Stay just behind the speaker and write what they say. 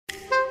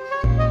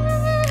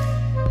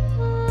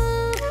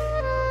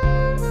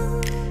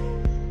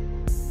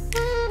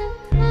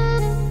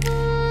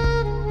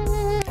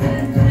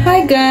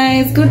Hi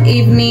guys, good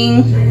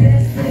evening.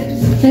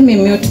 Let me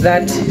mute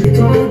that.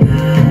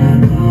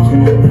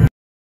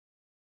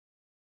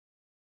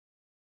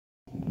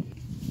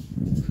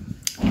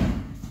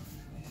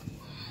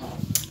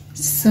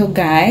 So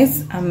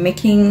guys, I'm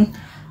making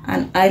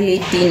an early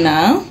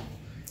dinner.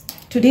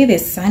 Today the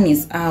sun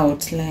is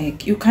out,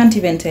 like you can't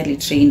even tell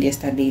it rained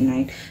yesterday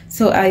night.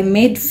 So I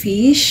made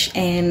fish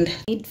and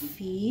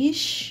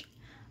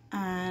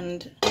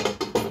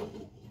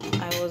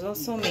I was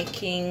also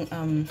making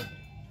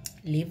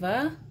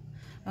liver.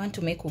 I want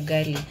to make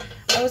ugali.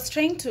 I was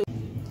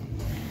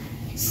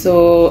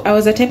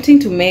attempting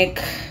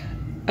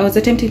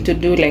to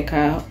do like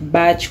a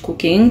batch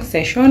cooking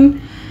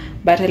session,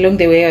 but along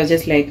the way I was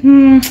just like,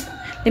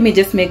 let me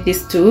just make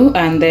this too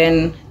and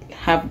then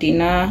have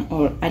dinner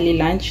or early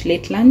lunch,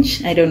 late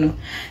lunch, I don't know.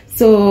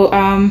 So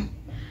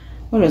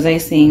what was I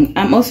saying?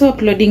 I'm also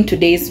uploading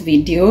today's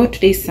video.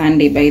 Today's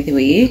Sunday, by the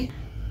way,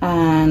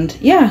 and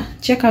yeah,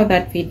 check out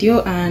that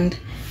video and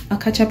I'll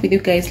catch up with you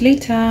guys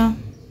later.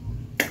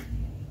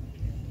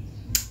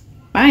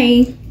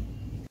 Bye.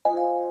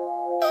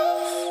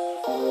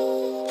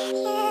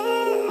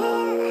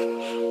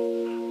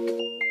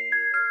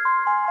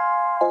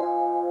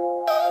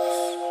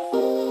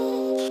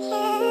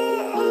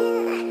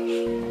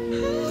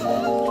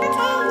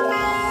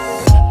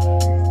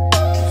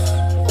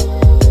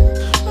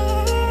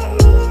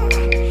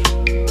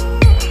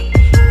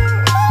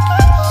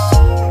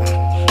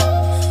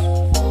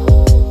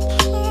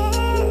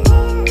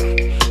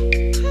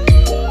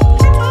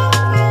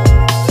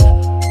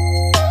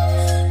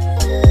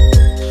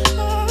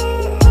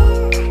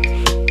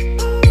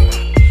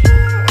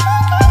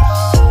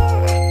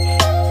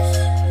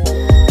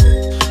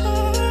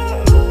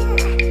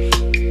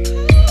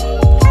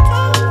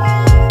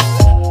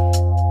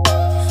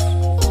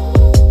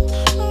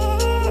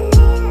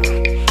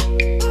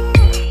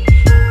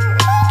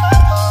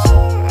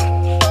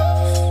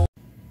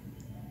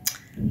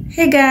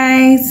 Hey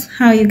guys,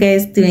 how are you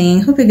guys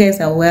doing? Hope you guys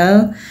are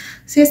well.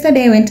 So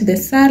yesterday I went to the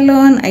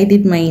salon. I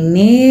did my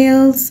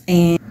nails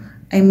and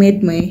I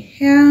made my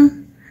hair.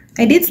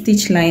 I did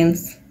stitch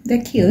lines.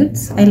 They're cute.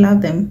 I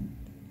love them.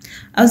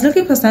 I was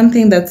looking for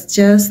something that's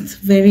just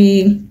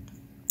very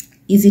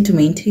easy to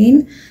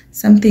maintain,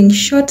 something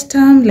short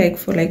term, like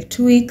for like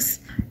 2 weeks.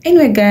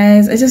 Anyway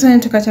guys, I just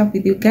wanted to catch up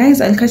with you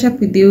guys. I'll catch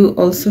up with you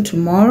also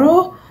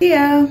tomorrow. See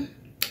ya.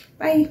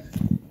 Bye.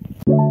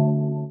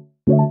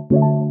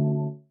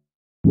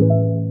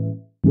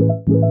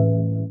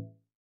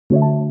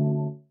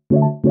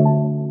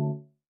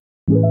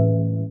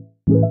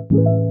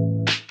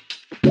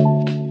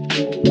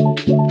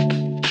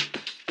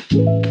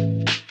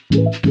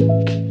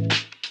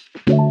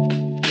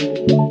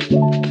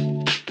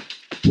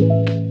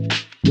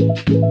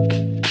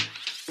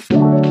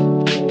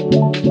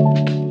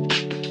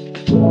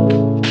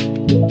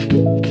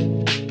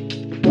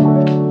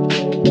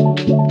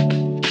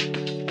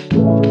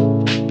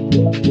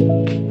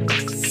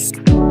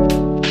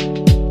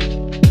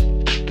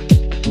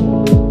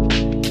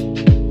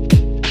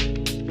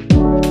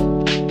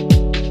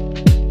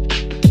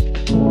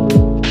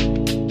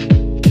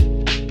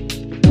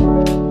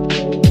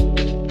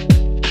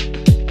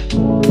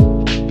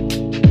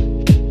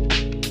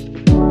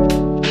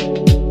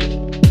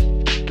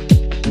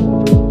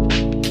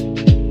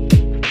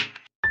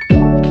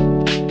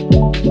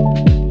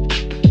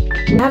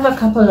 I have a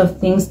couple of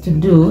things to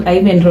do. I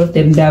even wrote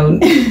them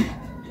down.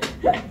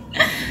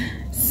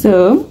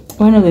 So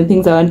one of the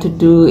things I want to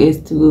do is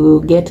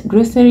to get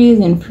groceries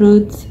and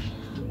fruits,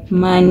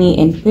 mani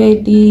and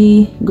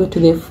pedi, go to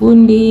the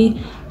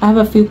fundi. I have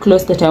a few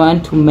clothes that I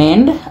want to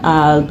mend.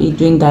 I'll be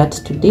doing that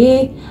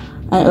today,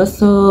 and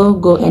also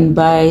go and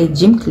buy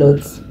gym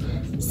clothes.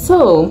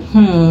 So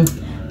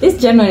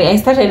this January I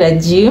started a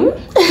gym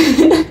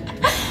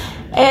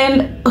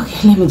and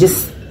okay, let me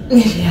just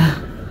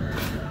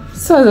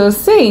So as I was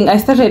saying, I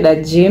started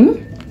a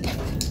gym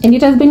and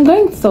it has been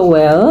going so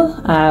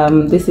well.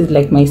 This is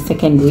like my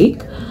second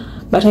week,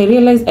 but I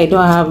realized I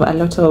don't have a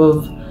lot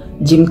of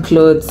gym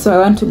clothes, so I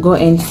want to go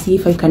and see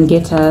if I can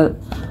get a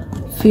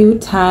few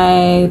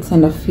tights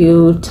and a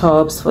few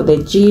tops for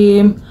the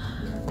gym,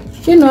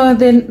 you know,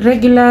 the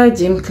regular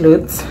gym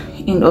clothes,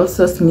 and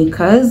also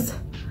sneakers.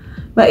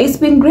 But it's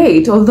been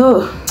great,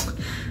 although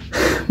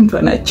I'm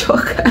gonna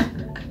choke.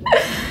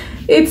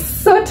 It's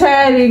so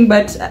tiring,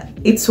 but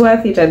it's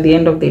worth it at the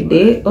end of the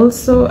day.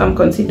 Also, I'm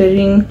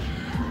considering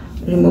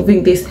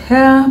removing this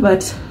hair,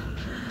 but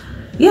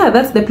yeah,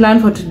 that's the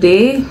plan for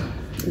today.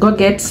 Go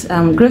get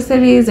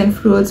groceries and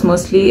fruits.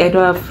 Mostly I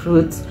don't have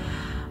fruits,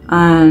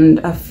 and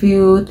a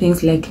few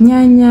things like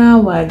nyanya,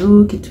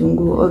 waru,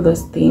 kitungu, all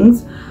those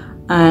things.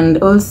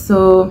 And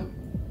also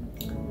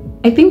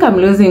I think I'm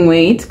losing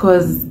weight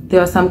because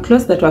there are some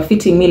clothes that were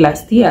fitting me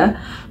last year,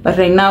 but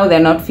right now they're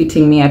not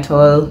fitting me at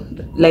all.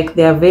 Like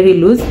they are very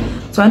loose.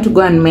 So I want to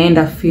go and mend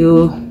a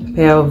few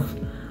pair of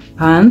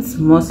pants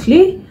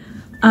mostly.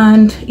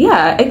 And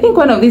yeah, I think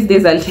one of these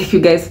days I'll take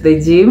you guys to the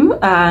gym,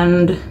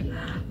 and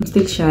I'm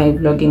still shy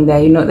vlogging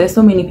there, you know, there's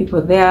so many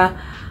people there,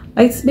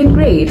 It's been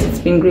great. It's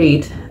been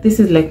great. This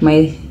is like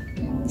my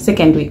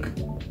second week,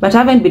 but I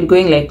haven't been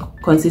going like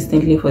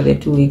consistently for the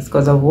 2 weeks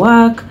because of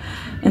work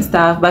and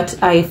stuff.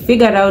 But I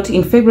figured out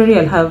in February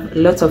I'll have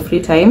lots of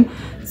free time,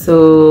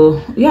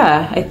 so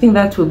yeah, I think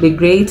that will be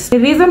great. The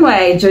reason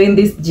why I joined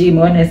this gym,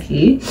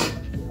 honestly,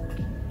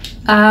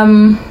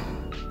 I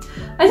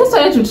just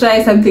wanted to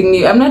try something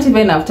new. I'm not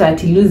even after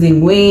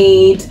losing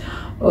weight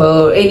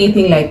or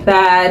anything like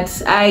that.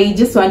 I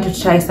just want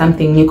to try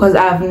something new because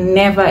I've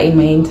never in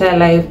my entire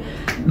life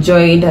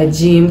joined a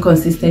gym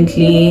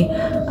consistently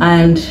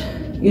and,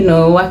 you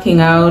know,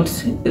 working out,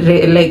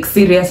 like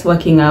serious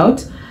working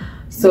out.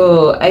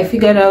 So I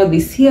figured out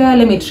this year,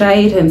 let me try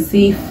it and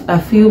see if a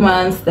few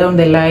months down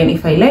the line,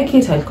 if I like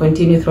it, I'll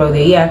continue throughout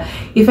the year.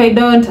 If I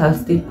don't, I'll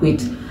still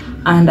quit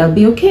and I'll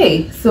be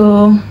okay.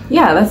 So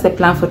yeah, that's the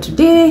plan for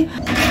today.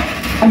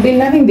 I've been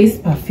loving this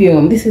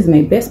perfume. This is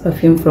my best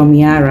perfume from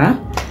Yara.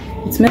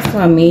 It smells so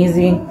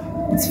amazing.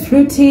 It's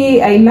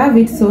fruity. I love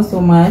it so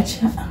much.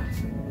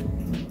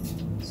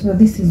 So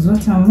this is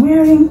what I'm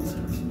wearing.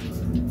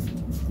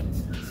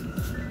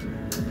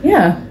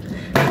 Yeah,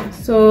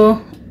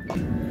 so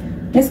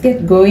let's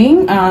get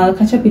going. I'll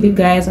catch up with you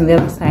guys on the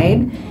other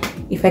side.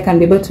 If I can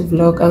be able to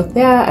vlog out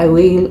there, I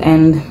will.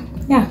 And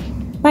yeah,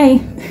 bye.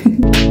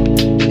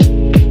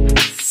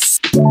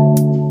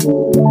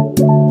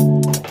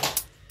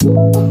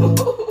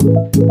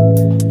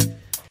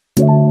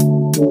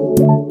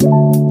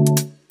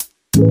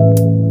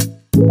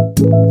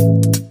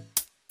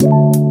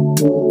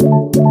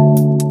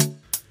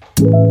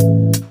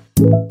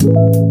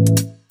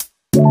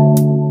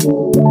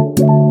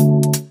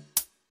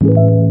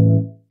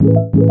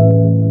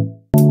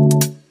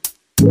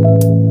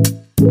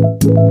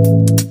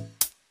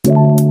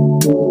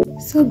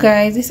 So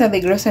guys, these are the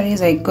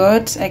groceries I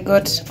got. I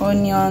got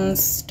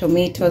onions,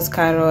 tomatoes,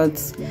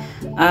 carrots,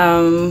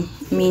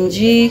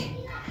 minji.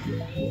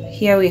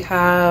 Here we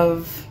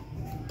have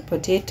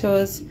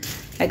potatoes.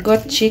 I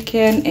got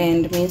chicken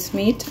and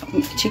mincemeat,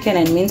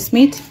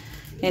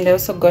 and I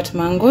also got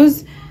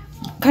mangoes.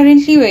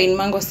 Currently we're in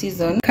mango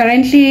season.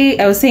 Currently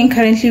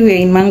we're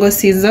in mango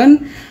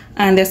season,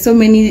 and there's so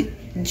many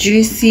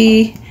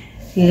juicy,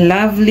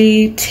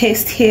 lovely,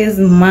 tastiest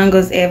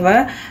mangoes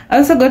ever. I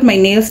also got my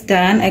nails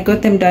done. I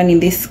got them done in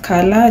this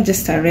color,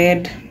 just a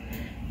red,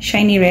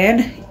 shiny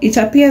red. It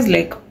appears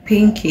like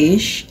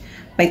pinkish,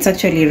 but it's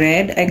actually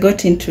red. I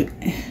got in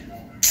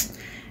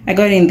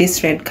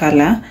this red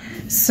color.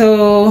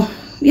 So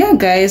yeah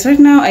guys, right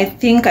now I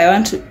think I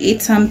want to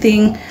eat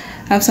something.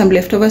 I have some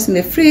leftovers in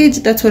the fridge.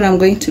 That's what I'm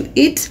going to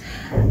eat,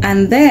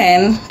 and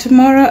then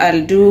tomorrow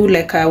I'll do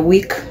like a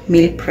week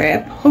meal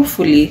prep,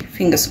 hopefully,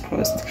 fingers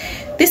crossed.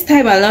 This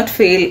time I'll not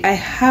fail. I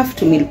have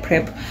to meal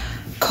prep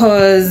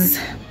because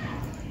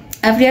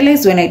I've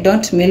realized when I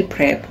don't meal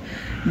prep,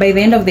 by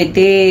the end of the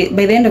day,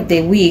 by the end of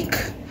the week,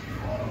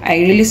 I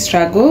really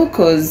struggle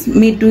because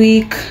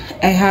midweek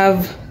I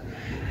have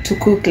to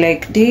cook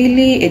like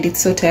daily and it's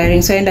so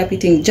tiring. So I end up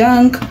eating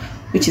junk,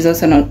 which is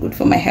also not good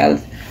for my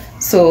health.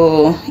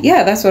 So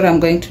yeah, that's what I'm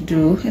going to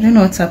do. I don't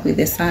know what's up with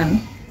the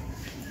sun.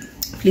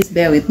 Please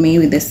bear with me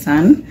with the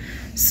sun.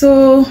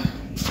 So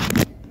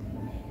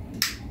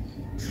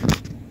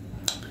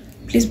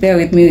please bear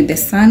with me with the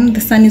sun. The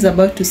sun is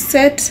about to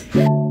set.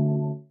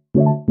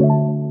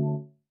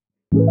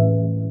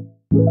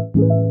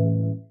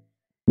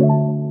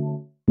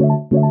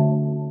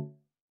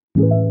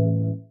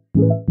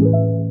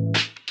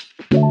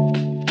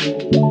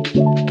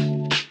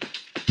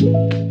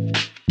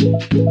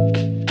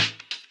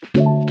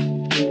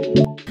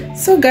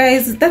 So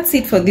guys, that's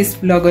it for this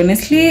vlog.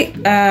 Honestly,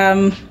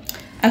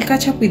 I'll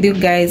catch up with you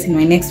guys in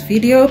my next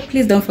video.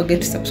 Please don't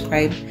forget to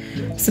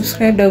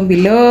subscribe down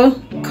below,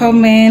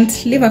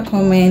 comment, leave a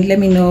comment, let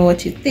me know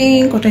what you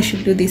think, what I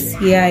should do this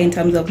year in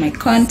terms of my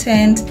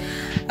content.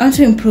 I want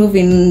to improve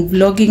in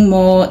vlogging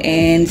more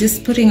and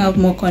just putting out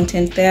more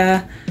content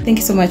there. Thank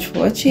you so much for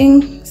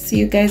watching. See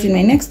you guys in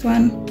my next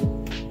one.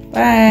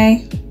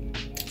 Bye.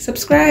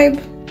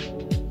 Subscribe.